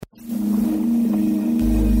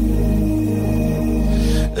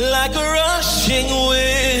like a rushing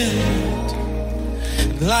wind,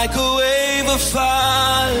 like a wave of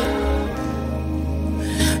fire,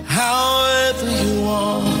 however you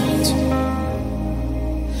want,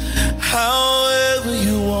 however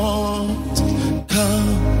you want,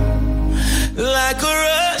 come like a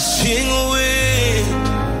rushing wind,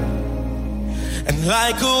 and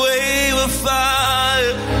like a wave of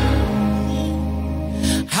fire,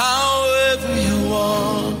 however you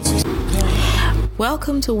want.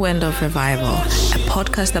 Welcome to Wind of Revival, a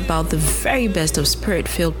podcast about the very best of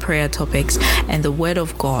spirit-filled prayer topics and the Word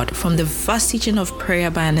of God from the vast teaching of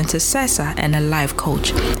prayer by an intercessor and a life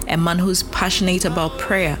coach, a man who's passionate about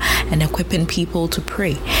prayer and equipping people to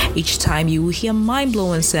pray. Each time you will hear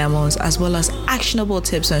mind-blowing sermons as well as actionable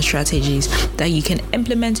tips and strategies that you can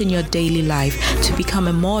implement in your daily life to become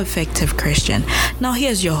a more effective Christian. Now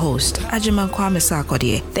here's your host, Ajiman Kwame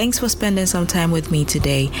Sarkodie. Thanks for spending some time with me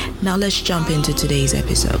today. Now let's jump into today's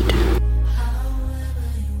episode.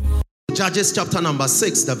 Judges chapter number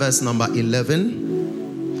 6, the verse number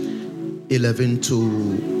 11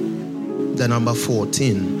 to the number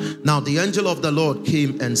 14. Now the angel of the Lord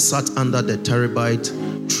came and sat under the terebinth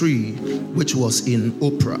tree, which was in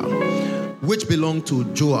Ophrah, which belonged to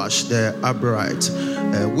Joash the Abiezrite,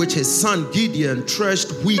 which his son Gideon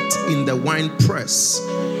threshed wheat in the winepress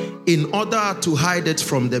in order to hide it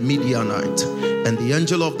from the Midianite. And the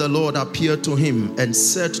angel of the Lord appeared to him and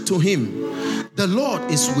said to him, "The Lord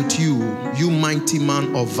is with you, you mighty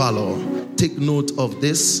man of valor." Take note of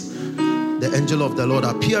this. The angel of the Lord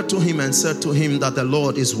appeared to him and said to him that the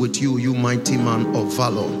Lord is with you, you mighty man of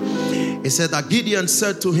valor. He said that Gideon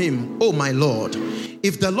said to him, "Oh my Lord,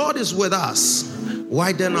 if the Lord is with us,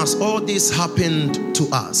 why then has all this happened to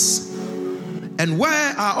us? And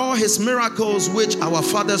where are all his miracles which our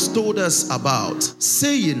fathers told us about,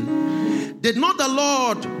 saying, did not the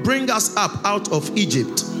Lord bring us up out of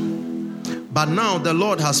Egypt? But now the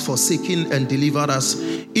Lord has forsaken and delivered us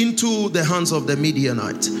into the hands of the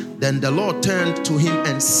Midianite." Then the Lord turned to him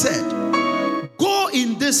and said, "Go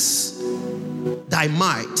in this thy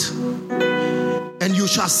might, and you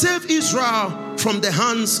shall save Israel from the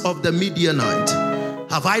hands of the Midianite.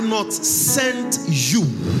 Have I not sent you?"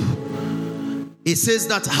 It says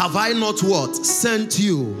that, "Have I not what? Sent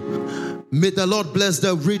you." May the Lord bless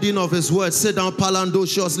the reading of his word. Sit down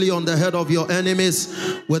palandociously on the head of your enemies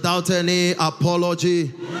without any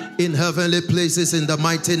apology in heavenly places in the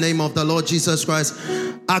mighty name of the Lord Jesus Christ.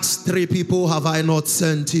 Ask 3 people, "Have I not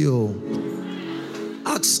sent you?"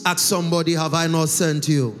 Ask somebody, "Have I not sent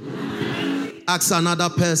you?" Ask another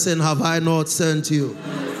person, "Have I not sent you?"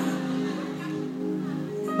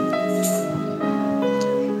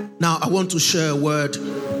 Now I want to share a word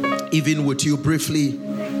even with you briefly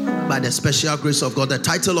by the special grace of God. The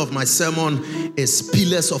title of my sermon is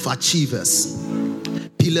Pillars of Achievers.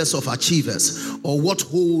 Pillars of Achievers, or what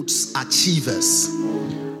holds achievers.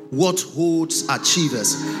 What holds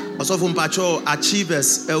achievers. Also from Pacho,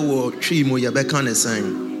 achievers ewo trimo yebeka ne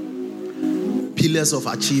sign. Pillars of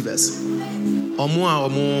achievers.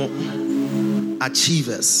 Omo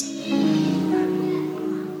achievers.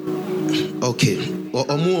 Okay.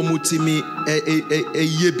 Omo timi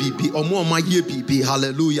ye bibi. Omo ye bibi.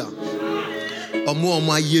 Hallelujah.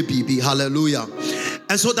 Omo ye bibi. Hallelujah.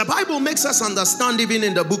 And so the Bible makes us understand, even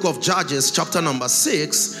in the book of Judges, chapter number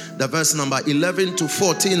 6, the verse number 11 to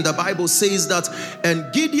 14, the Bible says that, and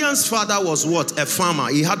Gideon's father was what? A farmer.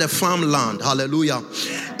 He had a farmland. Hallelujah.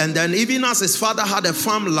 And then even as his father had a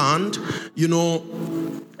farmland,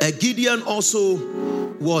 Gideon also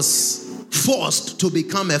was forced to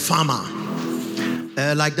become a farmer.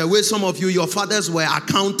 Like the way some of you, your fathers were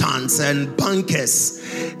accountants and bankers,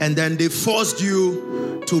 and then they forced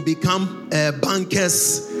you to become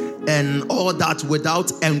bankers and all that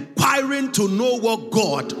without inquiring to know what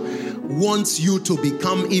God wants you to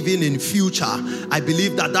become even in future. I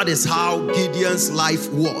believe that is how Gideon's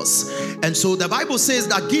life was. And so the Bible says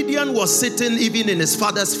that Gideon was sitting even in his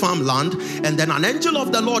father's farmland, and then an angel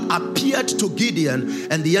of the Lord appeared to Gideon,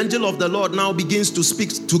 and the angel of the Lord now begins to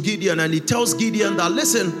speak to Gideon, and he tells Gideon that,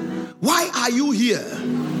 "Listen, why are you here?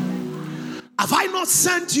 Have I not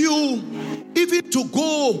sent you even to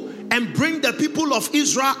go and bring the people of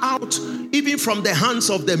Israel out even from the hands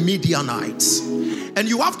of the Midianites?" And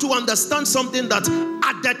you have to understand something, that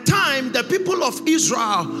at the time the people of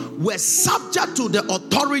Israel were subject to the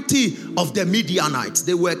authority of the Midianites.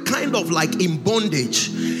 They were kind of like in bondage.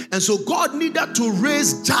 And so God needed to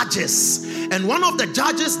raise judges. And one of the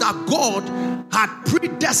judges that God had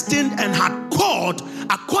predestined and had called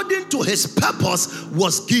according to his purpose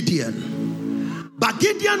was Gideon. But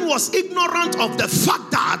Gideon was ignorant of the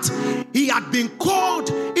fact that he had been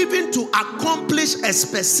called even to accomplish a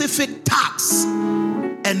specific task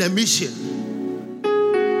and a mission.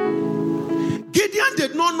 Gideon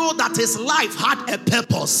did not know that his life had a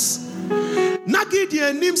purpose. Na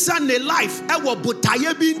Gideon nimsa ne life ewo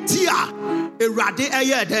botaye bintia erade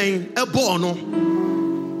eye den ebo no.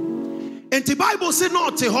 Enti Bible say no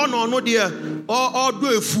te ho no de o do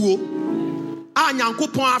efuo. A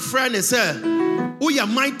Nyankopon afre ne say, "We are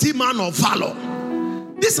mighty man of valor."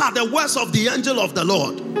 These are the words of the angel of the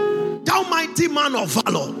Lord. Thou mighty man of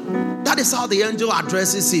valor. That is how the angel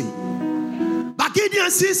addresses him. But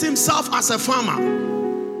Gideon sees himself as a farmer.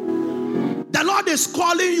 The Lord is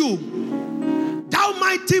calling you, thou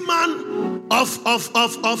mighty man of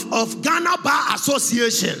Ghana Bar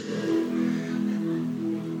Association.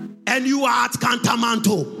 And you are at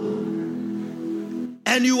Cantamanto.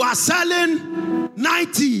 And you are selling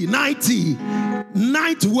 90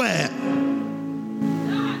 nightwear.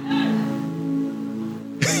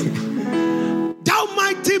 Thou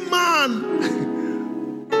mighty man.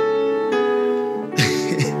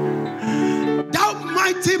 Thou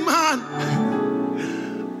mighty man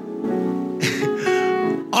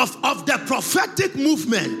of the prophetic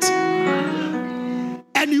movement.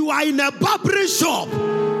 And you are in a barbering shop,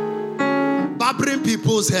 barbering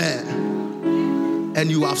people's hair. And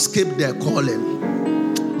you have skipped their calling.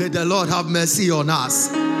 May the Lord have mercy on us.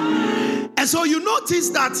 And so you notice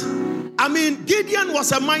that, Gideon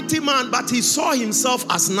was a mighty man, but he saw himself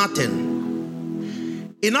as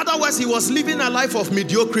nothing. In other words, he was living a life of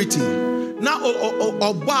mediocrity. Now,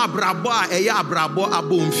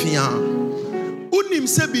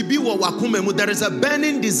 there is a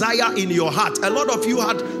burning desire in your heart. A lot of you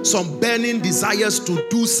had some burning desires to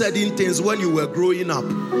do certain things when you were growing up,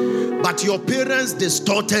 but your parents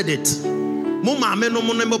distorted it.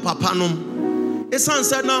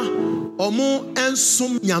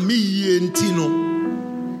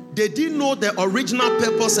 They didn't know the original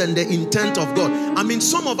purpose and the intent of God.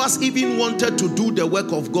 Some of us even wanted to do the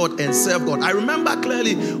work of God and serve God. I remember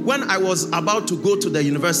clearly when I was about to go to the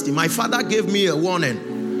university, my father gave me a warning.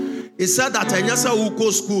 He said that I nyasa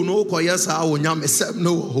uko school no ko yesa onyam esem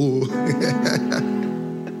no ho.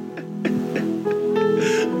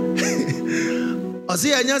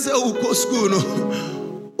 Osi nyasa uko school no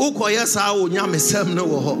uko yesa onyam esem no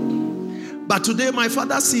ho. But today my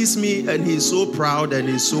father sees me and he's so proud and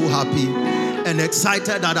he's so happy and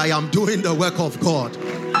excited that I am doing the work of God.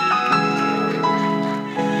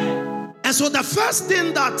 And so the first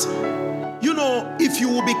thing that, if you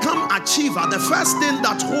will become achiever, the first thing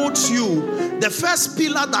that holds you, the first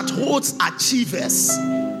pillar that holds achievers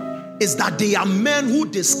is that they are men who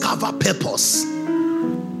discover purpose.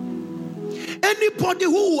 Anybody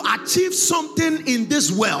who will achieve something in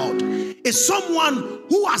this world is someone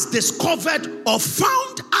who has discovered or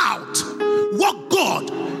found out what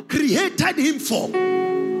God created him for.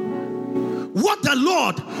 What the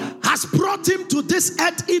Lord has brought him to this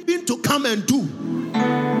earth even to come and do.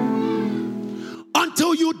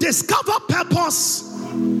 Until you discover purpose,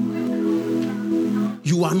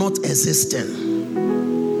 you are not existing.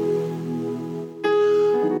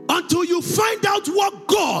 Until you find out what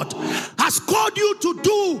God has called you to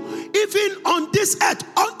do, even on this earth,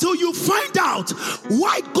 until you find out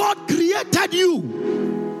why God created you,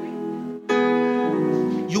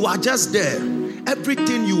 you are just there.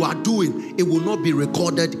 Everything you are doing, it will not be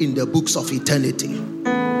recorded in the books of eternity.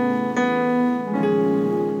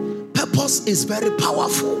 Purpose is very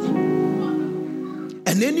powerful.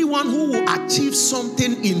 And anyone who will achieve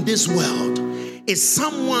something in this world is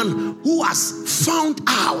someone who has found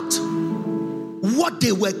out what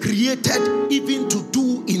they were created even to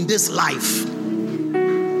do in this life.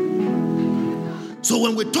 So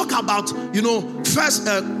when we talk about, first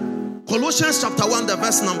Colossians chapter 1, the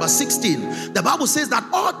verse number 16, the Bible says that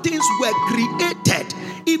all things were created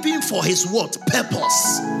even for his what?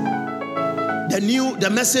 Purpose. The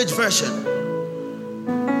Message version.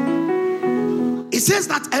 It says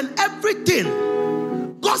that, and everything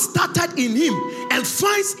God started in him and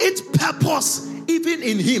finds its purpose even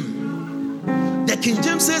in him. The King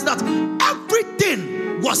James says that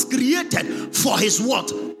everything was created for his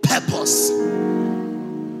what? Purpose.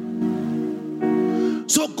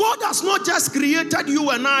 So God has not just created you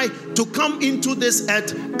and I to come into this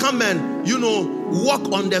earth, come and,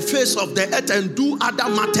 walk on the face of the earth and do other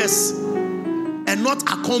matters and not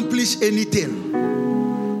accomplish anything.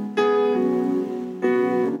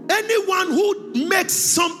 Anyone who makes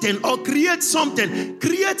something or creates something,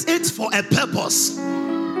 creates it for a purpose.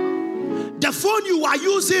 The phone you are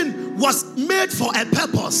using was made for a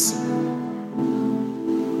purpose.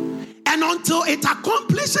 And until it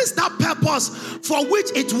accomplishes that purpose for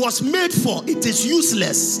which it was made for, it is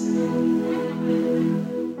useless.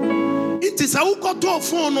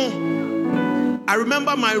 I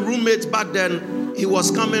remember my roommate back then, he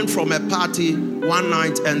was coming from a party one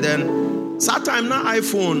night, and then that time na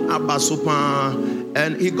iPhone abasupa,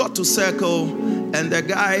 and he got to Circle, and the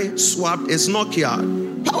guy swapped his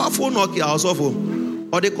Nokia, powerful Nokia also,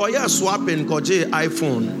 or they call you swapping koje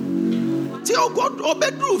iPhone. Ti o got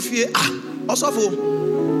obedru fie also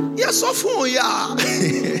yes phone ya.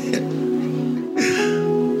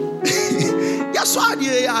 Yes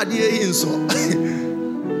adie inso.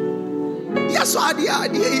 Yes adie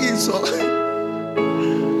inso.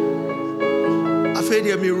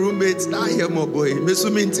 Afedi my roommates na here mo boy. Me so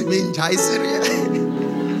me njai serious.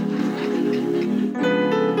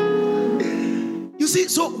 You see,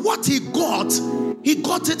 so what he got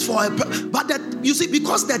it for but that, you see,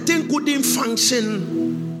 because the thing couldn't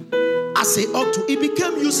function as it ought to, it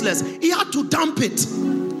became useless. He had to dump it.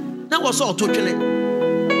 That was all talking.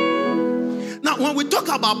 Now, when we talk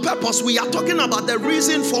about purpose, we are talking about the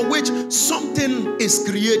reason for which something is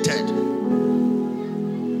created.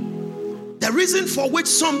 The reason for which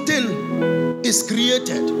something is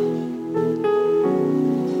created.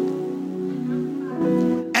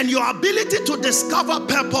 And your ability to discover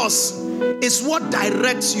purpose is what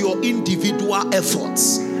directs your individual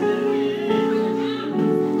efforts.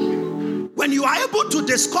 When you are able to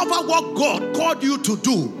discover what God called you to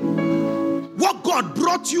do, what God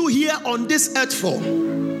brought you here on this earth for.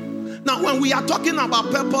 Now, when we are talking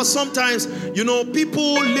about purpose, sometimes,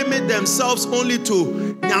 people limit themselves only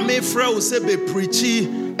to Nyame Freu Sebe preachy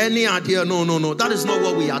any idea. No. That is not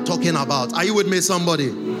what we are talking about. Are you with me,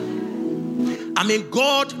 somebody? I mean,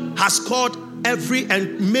 God has called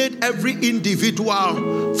and made every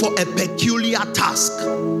individual for a peculiar task.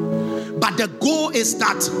 But the goal is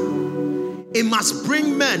that it must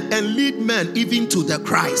bring men and lead men even to the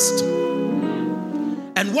Christ.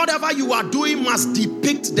 And whatever you are doing must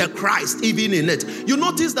depict the Christ even in it. You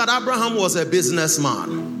notice that Abraham was a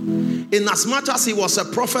businessman. In as much as he was a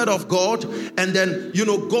prophet of God, and then,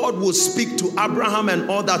 God would speak to Abraham and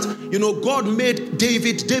all that. God made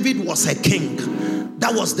David. David was a king.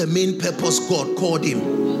 That was the main purpose God called him.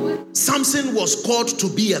 Samson was called to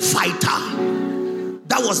be a fighter.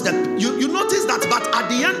 That was you notice that, but at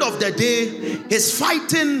the end of the day, his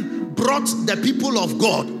fighting brought the people of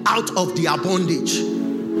God out of their bondage.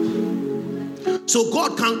 So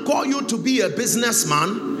God can call you to be a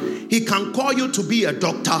businessman. He can call you to be a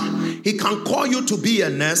doctor. He can call you to be a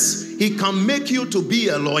nurse. He can make you to be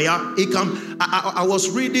a lawyer. I was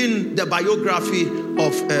reading the biography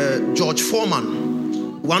of George Foreman,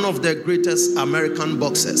 one of the greatest American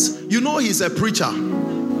boxers. He's a preacher.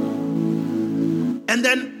 And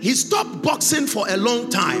then he stopped boxing for a long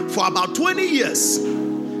time, for about 20 years.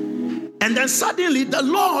 And then suddenly the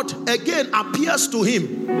Lord again appears to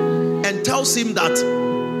him and tells him that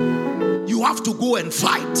you have to go and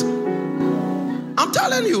fight. I'm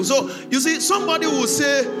telling you. So, you see, somebody will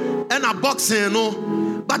say, and a boxing,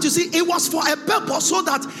 but you see, it was for a purpose, so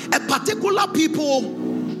that a particular people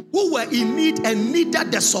who were in need and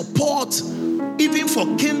needed the support, even for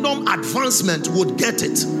kingdom advancement, would get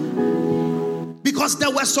it. Because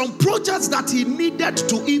there were some projects that he needed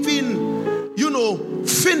to even,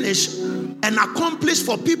 finish and accomplish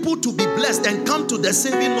for people to be blessed and come to the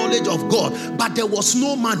saving knowledge of God. But there was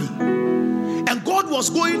no money. And God was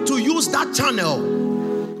going to use that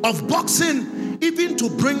channel of boxing even to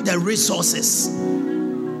bring the resources.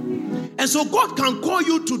 And so God can call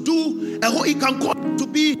you to do, he can call you to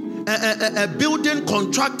be a building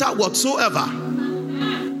contractor whatsoever.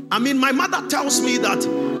 I mean, my mother tells me that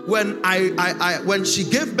when she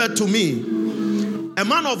gave birth to me, a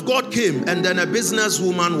man of God came, and then a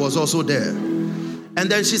businesswoman was also there. And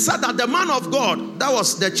then she said that the man of God, that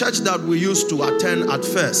was the church that we used to attend at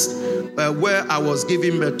first, where I was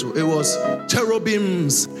giving birth to. It was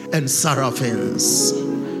cherubims and seraphims.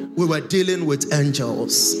 We were dealing with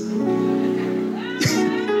angels.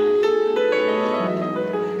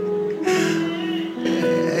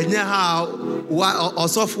 Anyhow,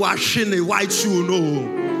 also for white shoe,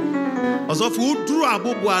 no. Also for drew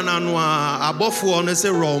abubwa na no abofo no say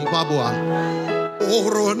rom pabwa.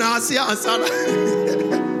 Oro na si ansana.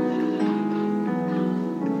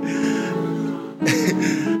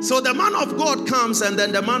 So the man of God comes, and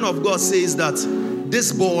then the man of God says that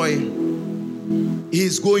this boy,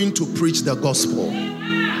 he's going to preach the gospel.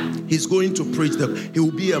 He's going to preach he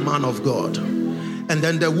will be a man of God. And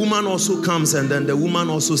then the woman also comes, and then the woman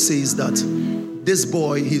also says that this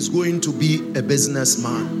boy, he's going to be a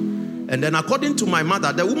businessman. And then according to my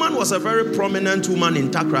mother, the woman was a very prominent woman in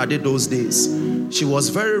Takrade those days. She was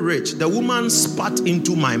very rich. The woman spat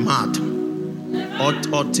into my mouth.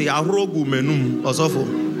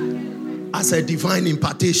 as a divine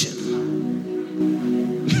impartation.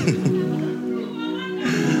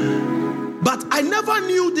 But I never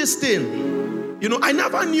knew this thing. I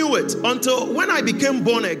never knew it until when I became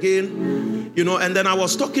born again, and then I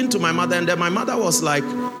was talking to my mother, and then my mother was like,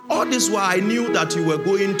 all this while I knew that you were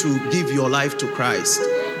going to give your life to Christ.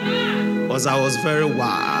 Because I was very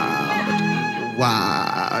wild.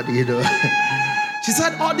 She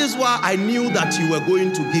said, all this while I knew that you were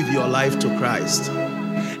going to give your life to Christ.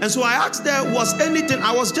 And so I asked her, was anything,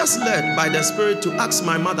 I was just led by the Spirit to ask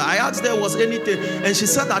my mother. I asked her, was anything, and she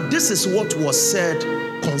said that this is what was said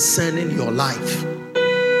concerning your life.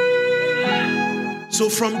 So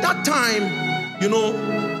from that time,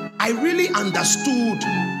 I really understood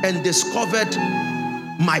and discovered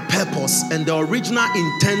my purpose and the original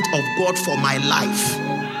intent of God for my life,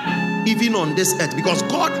 even on this earth, because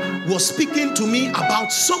God was speaking to me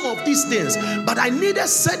about some of these things, but I needed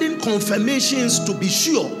certain confirmations to be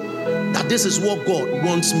sure that this is what God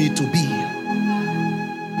wants me to be.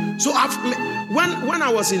 So when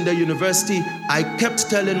I was in the university, I kept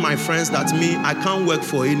telling my friends that I can't work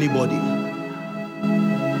for anybody.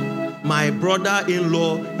 My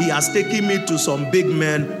brother-in-law, he has taken me to some big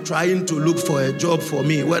men trying to look for a job for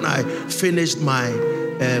me when I finished my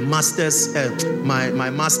master's, my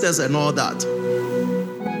master's and all that.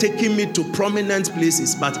 Taking me to prominent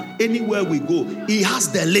places, but anywhere we go, he has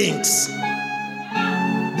the links.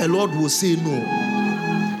 The Lord will say no.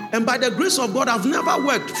 And by the grace of God, I've never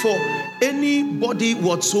worked for anybody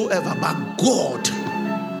whatsoever, but God.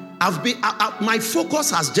 My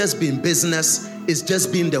focus has just been business. It's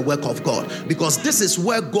just been the work of God, because this is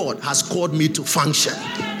where God has called me to function.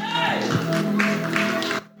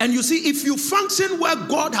 And you see, if you function where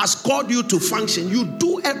God has called you to function, you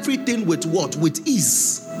do everything with what? With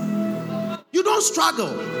ease. You don't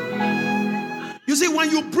struggle. You see, when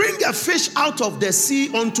you bring a fish out of the sea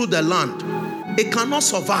onto the land, it cannot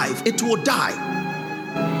survive. It will die.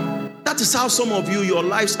 That is how some of you, your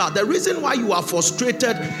lives are. The reason why you are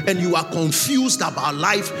frustrated and you are confused about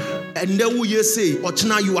life, and then you say,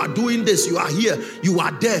 Ochina, you are doing this, you are here, you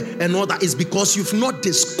are there, and all that, is because you've not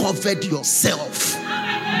discovered yourself.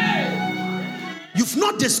 You've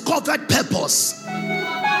not discovered purpose.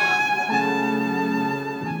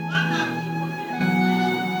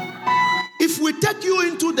 If we take you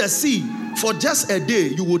into the sea for just a day,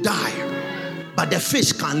 you will die. But the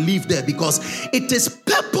fish can live there because it is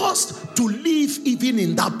purposed to live even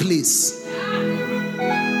in that place.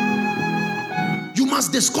 You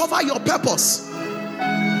must discover your purpose.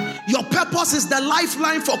 Your purpose is the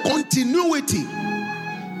lifeline for continuity.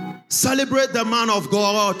 Celebrate the man of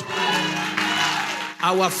God,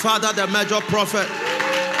 our father, the major prophet.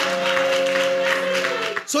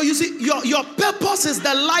 So you see, your purpose is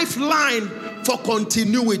the lifeline for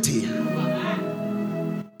continuity.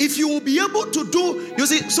 If you will be able to do, you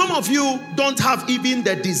see, some of you don't have even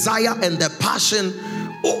the desire and the passion.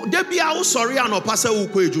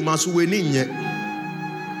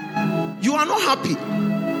 You are not happy.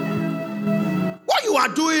 What you are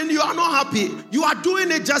doing, you are not happy. You are doing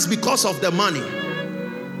it just because of the money.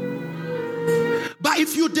 But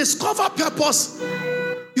if you discover purpose,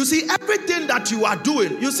 you see, everything that you are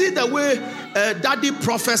doing, you see the way Daddy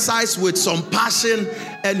prophesies with some passion,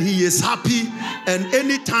 and he is happy, and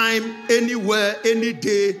anytime, anywhere, any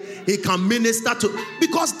day, he can minister to,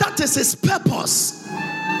 because that is his purpose.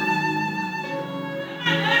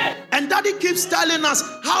 And Daddy keeps telling us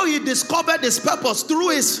how he discovered his purpose through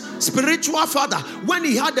his spiritual father. When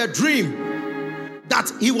he had a dream that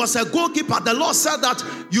he was a goalkeeper, the Lord said that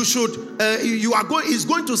you should, he's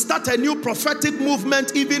going to start a new prophetic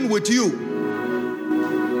movement even with you.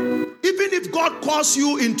 Even if God calls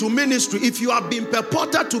you into ministry, if you have been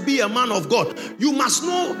purported to be a man of God, you must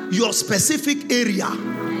know your specific area.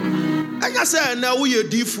 And I say, now we are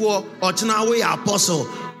D4, or now we are apostle,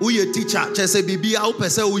 we are teacher,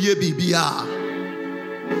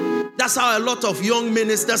 that's how a lot of young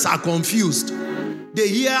ministers are confused. They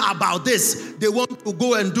hear about this, they want to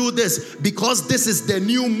go and do this because this is the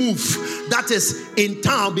new move that is in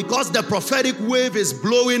town, because the prophetic wave is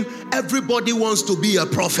blowing. Everybody wants to be a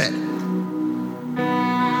prophet.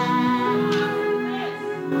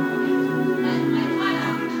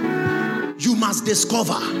 You must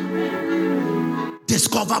discover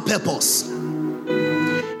purpose.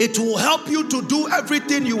 It will help you to do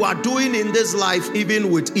everything you are doing in this life even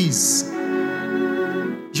with ease.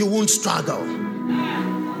 You won't struggle.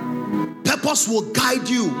 Purpose will guide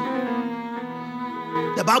you.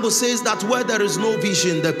 The Bible says that where there is no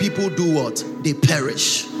vision, the people do what? They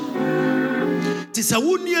perish.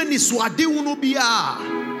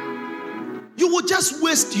 You will just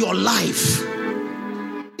waste your life.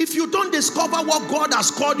 if you don't discover what God has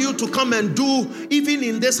called you to come and do, even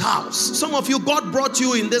in this house, some of you, God brought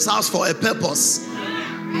you in this house for a purpose.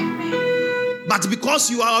 But because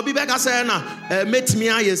you are a bibeka saying, "Met me,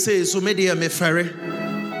 I say so, media me ferry."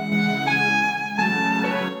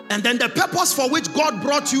 And then the purpose for which God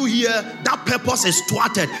brought you here, that purpose is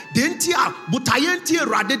thwarted. Dentia butayenti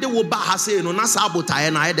radede wo ba ha say no na sa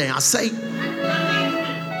butaye na eden asay.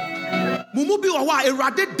 Mumubi wa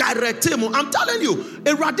erade direct mu. I'm telling you,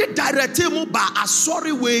 erade direct mu by a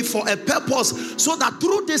sorry way for a purpose, so that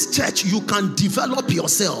through this church you can develop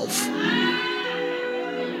yourself.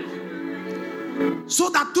 So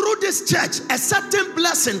that through this church a certain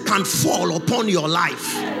blessing can fall upon your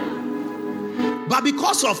life. But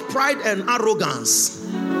because of pride and arrogance,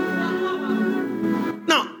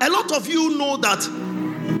 now a lot of you know that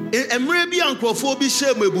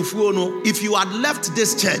if you had left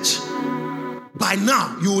this church, by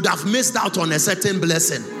now you would have missed out on a certain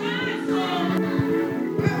blessing.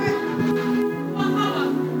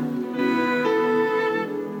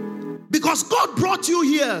 Because God brought you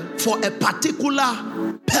here for a particular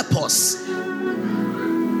purpose,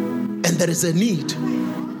 and there is a need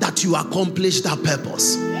that you accomplish that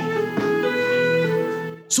purpose.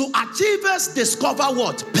 So achievers discover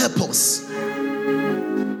what? Purpose.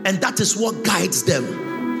 And that is what guides them.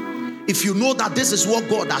 If you know that this is what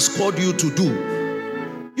God has called you to do,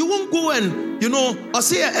 you won't go and, or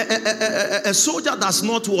say a soldier does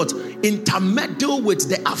not what? Intermeddle with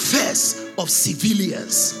the affairs of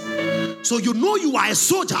civilians. So you know you are a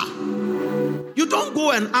soldier. You don't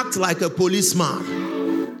go and act like a policeman.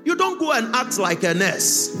 You don't go and act like a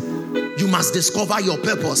nurse. You must discover your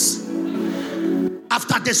purpose.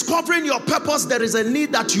 After discovering your purpose, there is a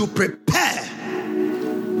need that you prepare.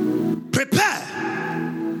 Prepare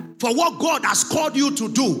for what God has called you to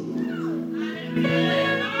do.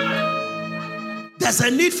 There's a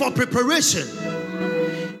need for preparation.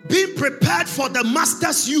 Being prepared for the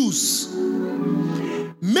master's use.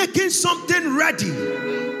 Making something ready,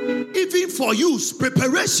 even for use.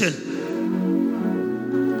 Preparation.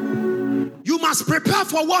 You must prepare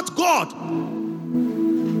for what God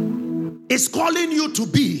is calling you to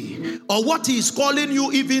be, or what He is calling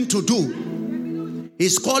you even to do.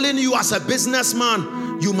 He's calling you as a businessman.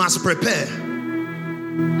 You must prepare.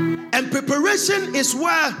 And preparation is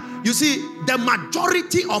where, you see, the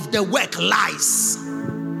majority of the work lies.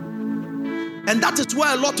 And that is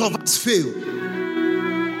where a lot of us fail.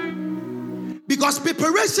 Because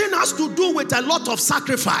preparation has to do with a lot of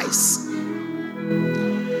sacrifice.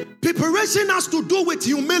 Preparation has to do with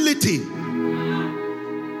humility.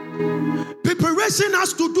 Preparation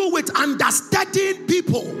has to do with understanding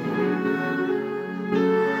people.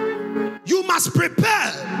 You must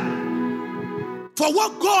prepare for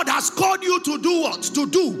what God has called you to do. What? To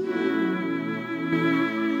do.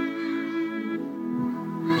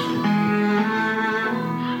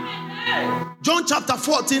 John chapter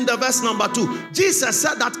 14, the verse number 2. Jesus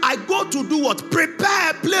said that I go to do what?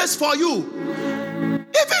 Prepare a place for you.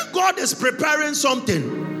 Even God is preparing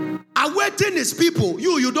something, awaiting His people.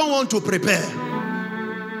 You don't want to prepare.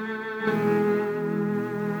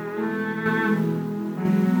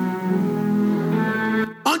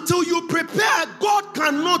 Until you prepare, God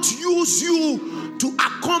cannot use you to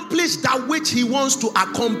accomplish that which He wants to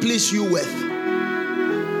accomplish you with.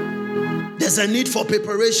 There's a need for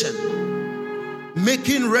preparation.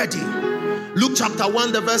 Making ready. Luke chapter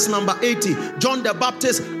 1, the verse number 80. John the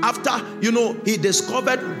Baptist, after, he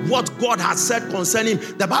discovered what God had said concerning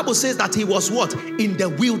him. The Bible says that he was what? In the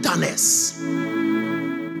wilderness.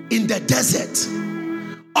 In the desert.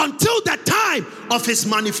 Until the time of his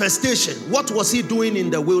manifestation. What was he doing in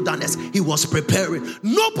the wilderness? He was preparing.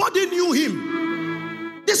 Nobody knew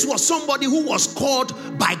him. This was somebody who was called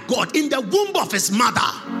by God in the womb of his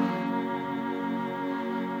mother.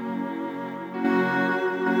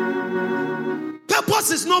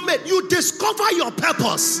 Purpose is not made. You discover your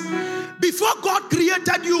purpose. Before God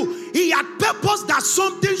created you, He had purpose that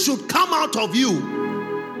something should come out of you.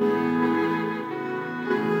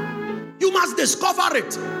 You must discover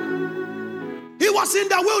it. He was in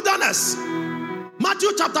the wilderness.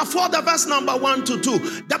 Matthew chapter 4, the verse number 1 to 2.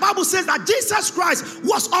 The Bible says that Jesus Christ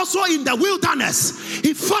was also in the wilderness.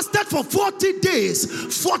 He fasted for 40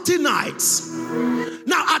 days, 40 nights.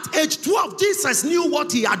 Now at age 12, Jesus knew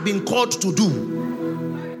what he had been called to do.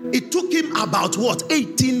 It took him about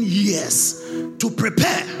 18 years to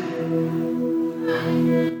prepare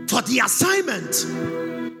for the assignment.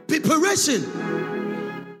 Preparation.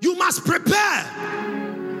 You must prepare.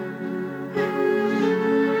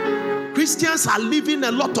 Christians are leaving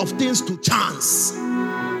a lot of things to chance.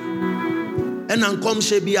 And come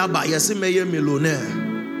Shebiaba, yes, millionaire.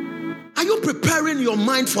 preparing your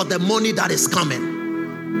mind for the money that is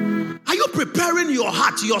coming? Are you preparing your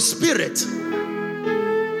heart, your spirit?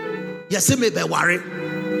 Yes, it may be worry.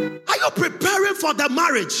 Are you preparing for the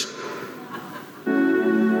marriage?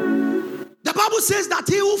 The Bible says that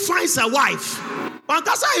he who finds a wife,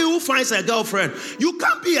 he who finds a girlfriend, you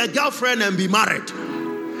can't be a girlfriend and be married.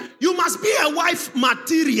 You must be a wife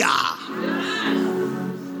material.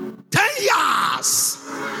 10 years.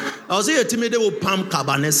 I was here to me, they will pump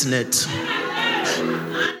cabanes net.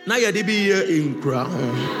 Now you be in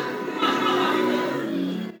crown.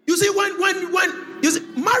 You see, when you see,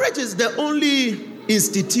 marriage is the only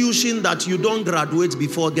institution that you don't graduate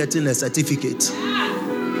before getting a certificate.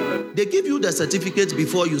 They give you the certificate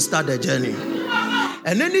before you start the journey.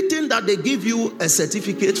 And anything that they give you a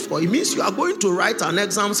certificate for, it means you are going to write an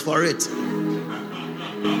exams for it.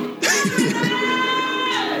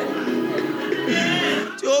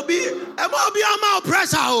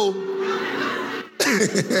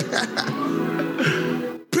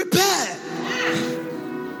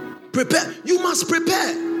 Prepare. You must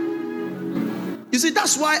prepare. You see,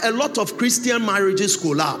 that's why a lot of Christian marriages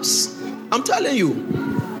collapse. I'm telling you.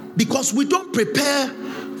 Because we don't prepare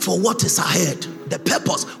for what is ahead. The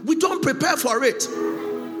purpose. We don't prepare for it.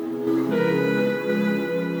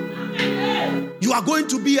 You are going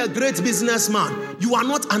to be a great businessman. You are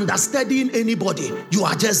not understudying anybody. You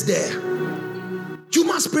are just there. You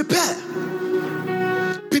must prepare.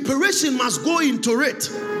 Preparation must go into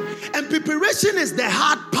it. And preparation is the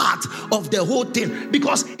hard part of the whole thing.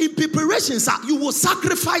 Because in preparation, sir, you will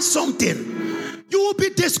sacrifice something. You will be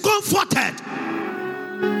discomforted.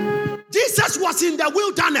 Jesus was in the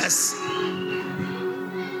wilderness.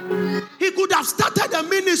 He could have started a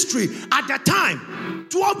ministry at the time,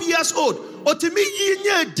 12 years old.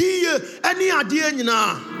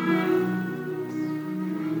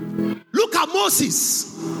 Look at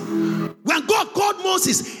Moses. When God called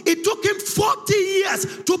Moses, it took him 40 years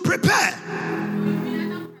to prepare,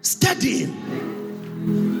 studying,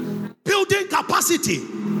 building capacity.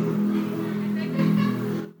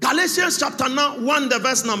 Galatians chapter 1, the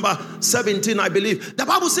verse number 17, I believe. The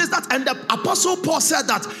Bible says that, and the Apostle Paul said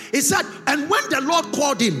that. He said, and when the Lord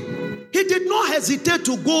called him, he did not hesitate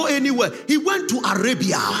to go anywhere. He went to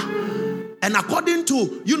Arabia. And according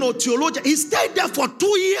to, theologians, he stayed there for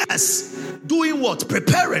 2 years. Doing what?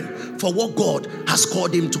 Preparing for what God has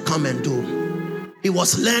called him to come and do. He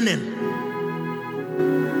was learning.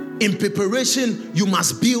 In preparation, you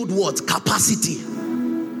must build what? Capacity.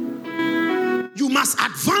 You must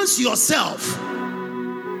advance yourself.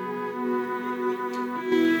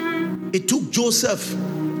 It took Joseph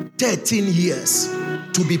 13 years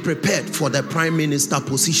to be prepared for the prime minister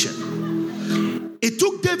position. It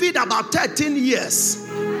took David about 13 years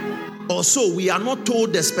or so. We are not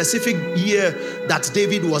told the specific year that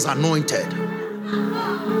David was anointed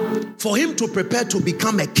for him to prepare to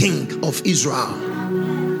become a king of Israel.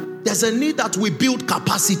 There's a need that we build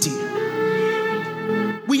capacity.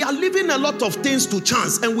 We are leaving a lot of things to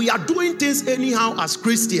chance, and we are doing things anyhow as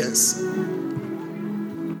Christians.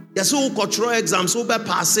 Yes, who cultural exams, who be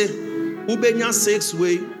pass, who be 6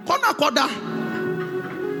 way, koda.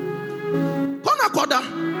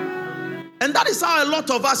 And that is how a lot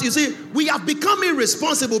of us, you see, we have become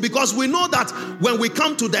irresponsible because we know that when we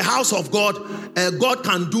come to the house of God, God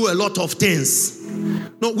can do a lot of things.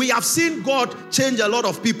 No, we have seen God change a lot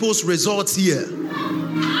of people's results here.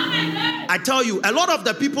 I tell you, a lot of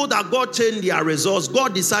the people that God changed their results,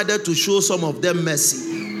 God decided to show some of them mercy.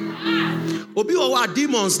 Obi owa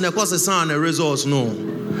demons ne cause san results no.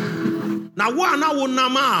 Na wa na wo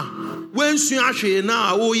nama when su ahwe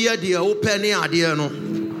na wo ye de o pene ade no.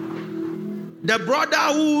 The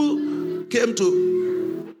brother who came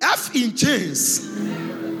to F in chains.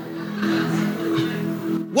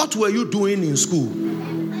 What were you doing in school?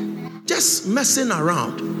 Just messing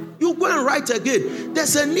around. You go and write again.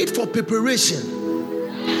 There's a need for preparation.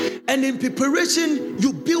 And in preparation,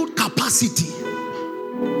 you build capacity.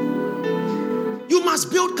 You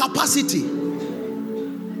must build capacity.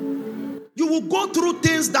 You will go through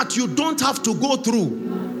things that you don't have to go through.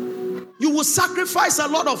 You will sacrifice a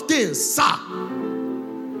lot of things, sir.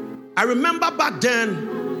 I remember back then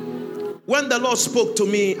when the Lord spoke to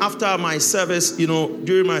me after my service,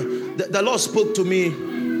 during the Lord spoke to me,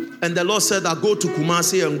 and the Lord said, I go to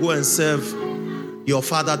Kumasi and go and serve your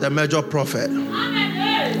father, the major prophet.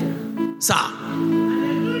 Sir,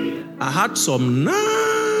 I had some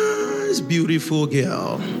nice, beautiful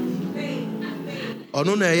girl. I'm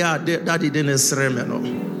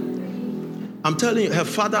telling you, her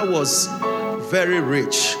father was very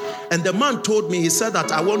rich. And the man told me, he said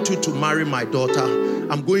that I want you to marry my daughter.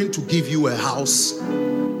 I'm going to give you a house.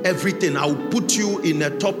 everything. I'll put you in a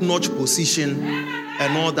top-notch position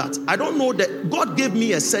and all that. I don't know that God gave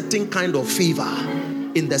me a certain kind of favor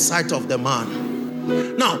in the sight of the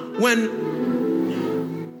man. Now,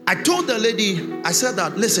 when I told the lady, I said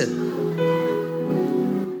that, listen,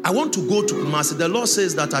 I want to go to Kumasi. The Lord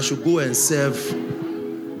says that I should go and serve.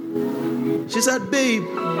 She said, babe,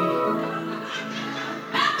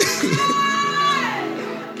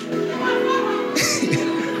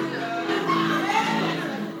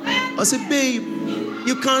 I said, babe,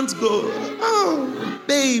 you can't go. Oh,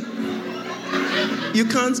 babe, you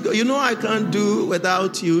can't go. You know I can't do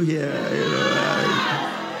without you here.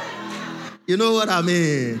 You know what I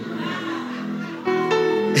mean?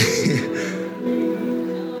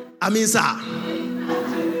 I mean, sir,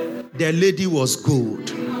 the lady was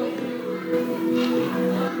good.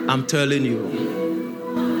 I'm telling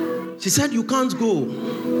you. She said, you can't go.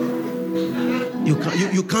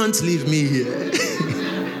 You can't leave me here.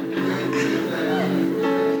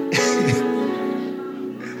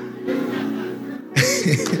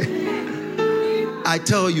 I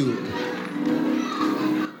tell you.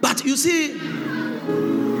 But you see,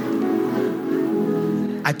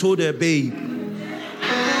 I told her, babe,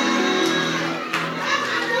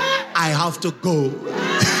 I have to go.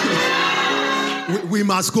 we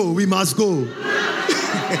must go. We must go.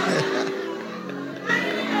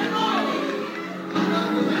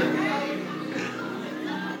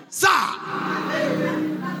 Sir,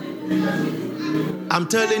 I'm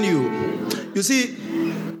telling you. You see,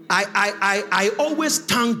 I always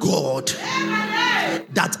thank God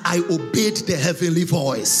that I obeyed the heavenly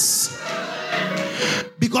voice.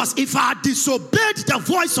 Because if I disobeyed the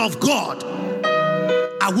voice of God,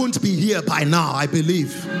 I won't be here by now, I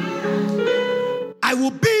believe. I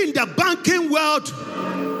will be in the banking world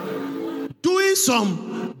doing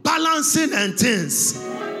some balancing and things.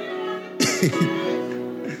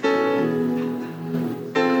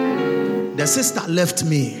 The sister left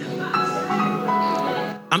me.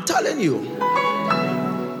 I'm telling you.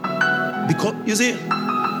 Because, you see,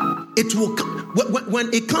 it will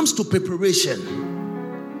when it comes to preparation,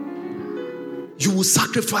 you will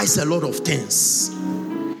sacrifice a lot of things.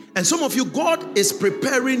 And some of you, God is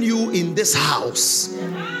preparing you in this house.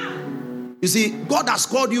 You see, God has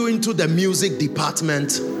called you into the music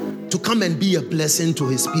department to come and be a blessing to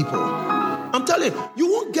his people. I'm telling you,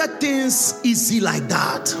 you won't get things easy like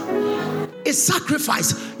that. It's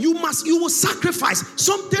sacrifice. You will sacrifice.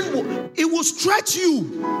 It will stretch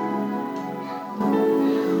you.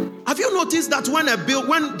 Have you noticed that when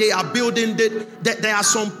they are building, there are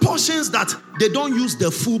some portions that they don't use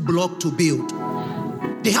the full block to build.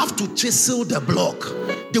 They have to chisel the block.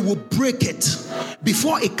 They will break it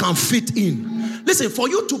before it can fit in. Listen, for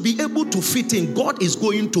you to be able to fit in, God is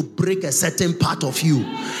going to break a certain part of you.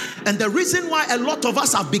 And the reason why a lot of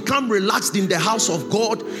us have become relaxed in the house of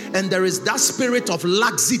God, and there is that spirit of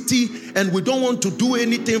laxity, and we don't want to do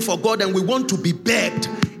anything for God, and we want to be begged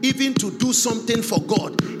even to do something for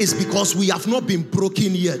God, is because we have not been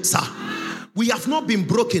broken yet, sir. We have not been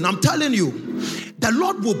broken. I'm telling you, the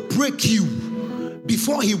Lord will break you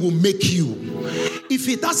before he will make you. If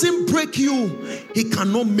he doesn't break you, he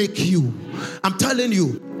cannot make you. I'm telling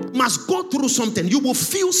you, must go through something. You will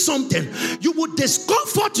feel something. You will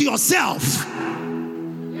discomfort yourself.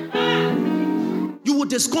 You will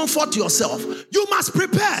discomfort yourself. You must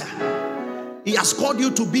prepare. He has called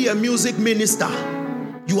you to be a music minister.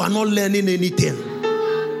 You are not learning anything.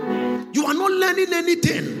 You are not learning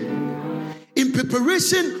anything. In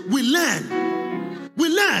preparation, we learn. We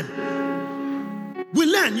learn. We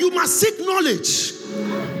learn. You must seek knowledge.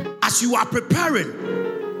 As you are preparing,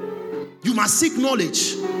 you must seek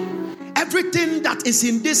knowledge. Everything that is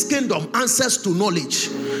in this kingdom answers to knowledge.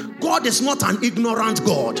 God is not an ignorant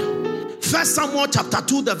God. 1 Samuel chapter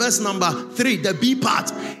 2, the verse number 3, the B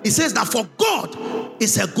part. It says that for God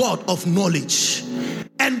is a God of knowledge.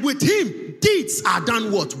 And with him, deeds are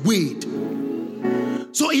done what? Weighed.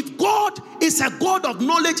 So if God is a God of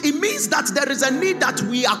knowledge, it means that there is a need that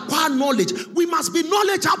we acquire knowledge. We must be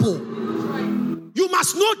knowledgeable. You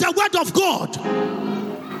must know the word of God.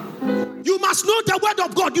 You must know the word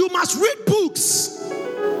of God. You must read books.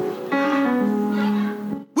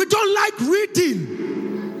 We don't like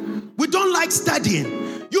reading. We don't like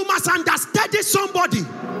studying. You must understudy somebody.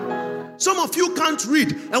 Some of you can't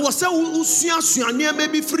read. And will say,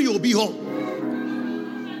 maybe free or be home.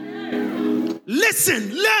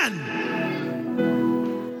 Listen, learn.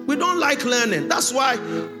 We don't like learning. That's why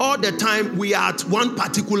all the time we are at one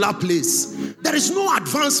particular place. There is no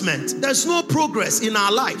advancement. There's no progress in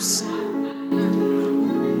our lives.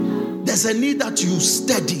 There's a need that you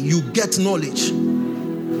study, you get knowledge.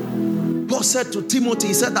 God Paul said to Timothy,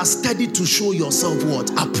 he said that study to show yourself what?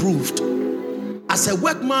 Approved. As a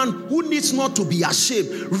workman who needs not to be ashamed,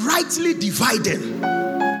 rightly dividing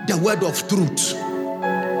the word of truth.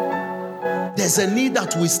 There's a need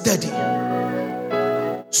that we study.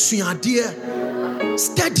 Study.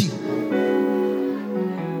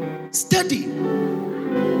 Study.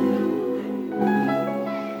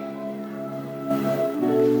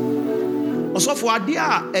 Also, for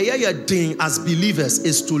idea as believers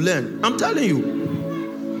is to learn. I'm telling you.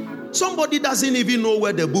 Somebody doesn't even know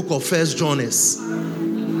where the book of 1 John is.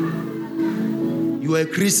 You are a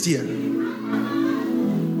Christian.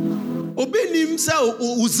 Obenim say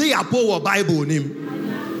uze apo Bible nim.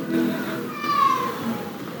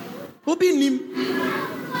 Obenim.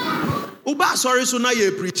 Uba sorry so now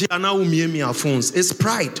you preach and now me phones. It's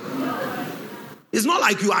pride. It's not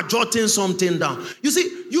like you are jotting something down. You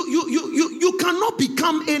see, you cannot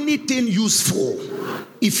become anything useful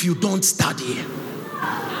if you don't study.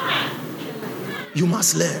 You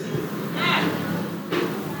must learn.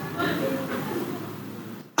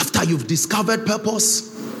 After you've discovered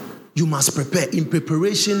purpose, you must prepare. In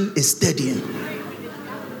preparation is studying.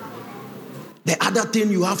 The other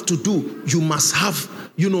thing you have to do, you must have,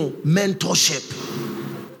 mentorship.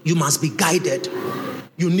 You must be guided.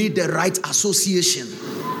 You need the right association.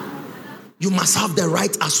 You must have the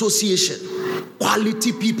right association.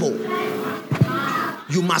 Quality people.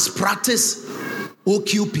 You must practice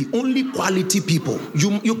OQP, only quality people.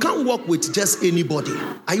 You can't work with just anybody.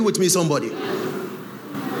 Are you with me, somebody?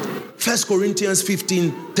 1 Corinthians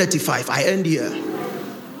 15:35. I end here.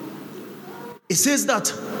 It says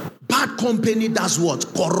that bad company does what?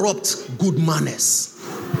 Corrupt good manners.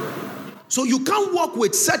 So you can't work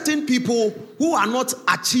with certain people who are not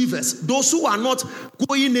achievers, those who are not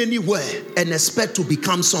going anywhere and expect to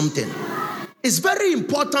become something. It's very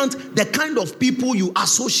important the kind of people you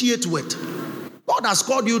associate with. God has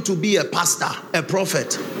called you to be a pastor, a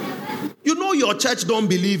prophet. You know your church don't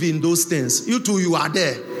believe in those things. You too, you are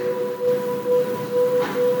there.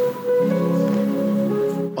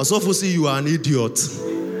 Also, for see you are an idiot.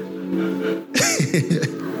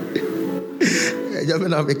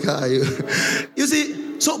 You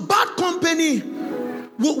see, so bad company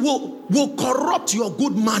will corrupt your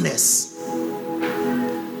good manners.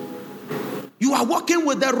 You are working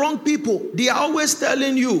with the wrong people. They are always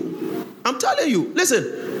telling you. I'm telling you, listen,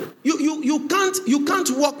 you can't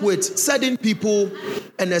work with certain people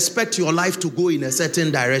and expect your life to go in a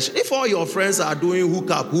certain direction. If all your friends are doing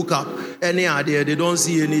hook up, any idea, they don't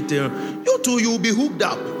see anything, you too, you'll be hooked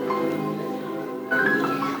up.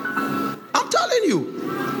 I'm telling you.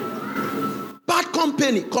 Bad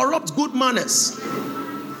company corrupts good manners.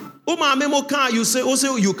 You say,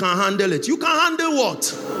 also you can handle it. You can handle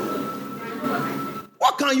what?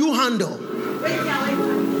 What can you handle?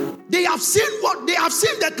 They have seen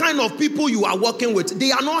the kind of people you are working with.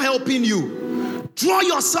 They are not helping you. Draw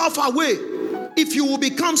yourself away if you will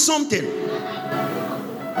become something.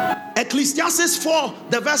 Ecclesiastes 4,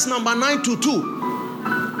 the verse number 9 to 2.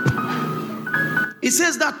 It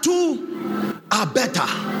says that two are better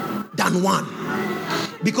than one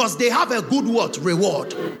because they have a good what?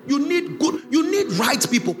 Reward. You need right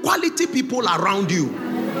people, quality people around you.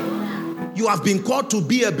 You have been called to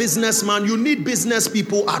be a businessman. You need business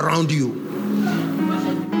people around you.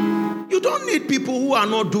 You don't need people who are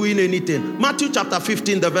not doing anything. Matthew chapter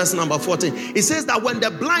 15, the verse number 14. It says that when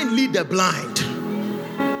the blind lead the blind,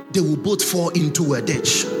 they will both fall into a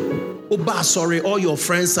ditch. All your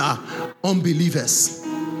friends are unbelievers.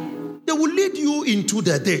 They will lead you into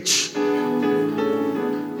the ditch.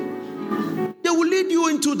 They will lead you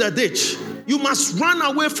into the ditch. You must run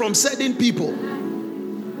away from certain people.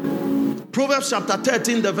 Proverbs chapter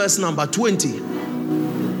 13, the verse number 20.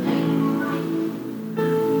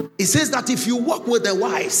 It says that if you walk with the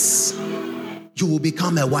wise, you will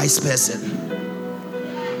become a wise person.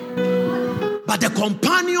 But the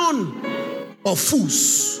companion of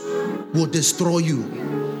fools will destroy you.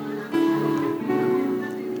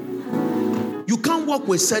 You can't walk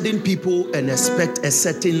with certain people and expect a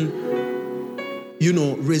certain,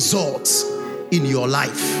 results in your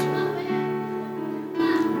life.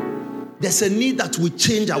 There's a need that we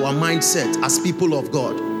change our mindset as people of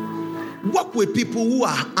God. Work with people who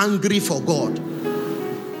are angry for God.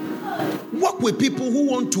 Work with people who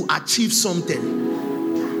want to achieve something.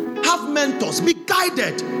 Have mentors. Be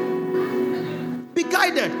guided. Be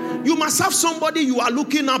guided. You must have somebody you are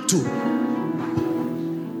looking up to.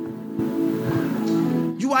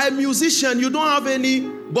 You are a musician. You don't have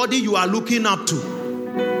anybody you are looking up to.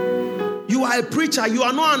 You are a preacher. You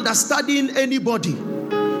are not understudying anybody.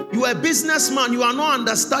 You are a businessman. You are not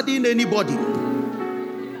understudying anybody.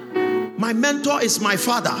 My mentor is my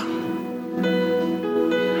father.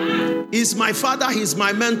 He's my father, he's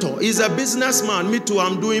my mentor. He's a businessman. Me too,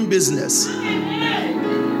 I'm doing business.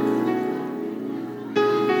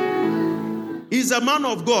 He's a man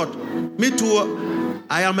of God. Me too,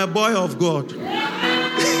 I am a boy of God.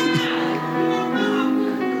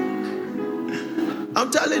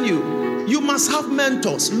 I'm telling you, you must have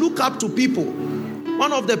mentors. Look up to people.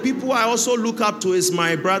 One of the people I also look up to is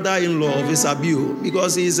my brother-in-law, Visabiu,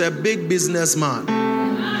 because he's a big businessman.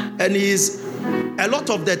 And a lot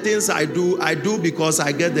of the things I do because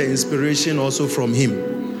I get the inspiration also from him.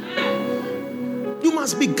 You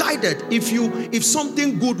must be guided. If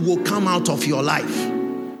something good will come out of your life,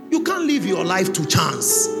 you can't live your life to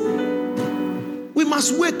chance. We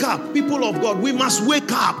must wake up, people of God. We must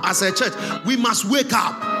wake up as a church. We must wake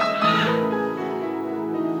up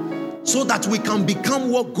so that we can become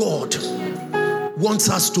what God wants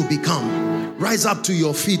us to become. Rise up to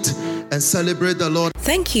your feet and celebrate the Lord.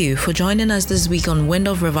 Thank you for joining us this week on Wind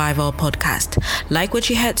of Revival podcast. Like what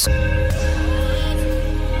you heard?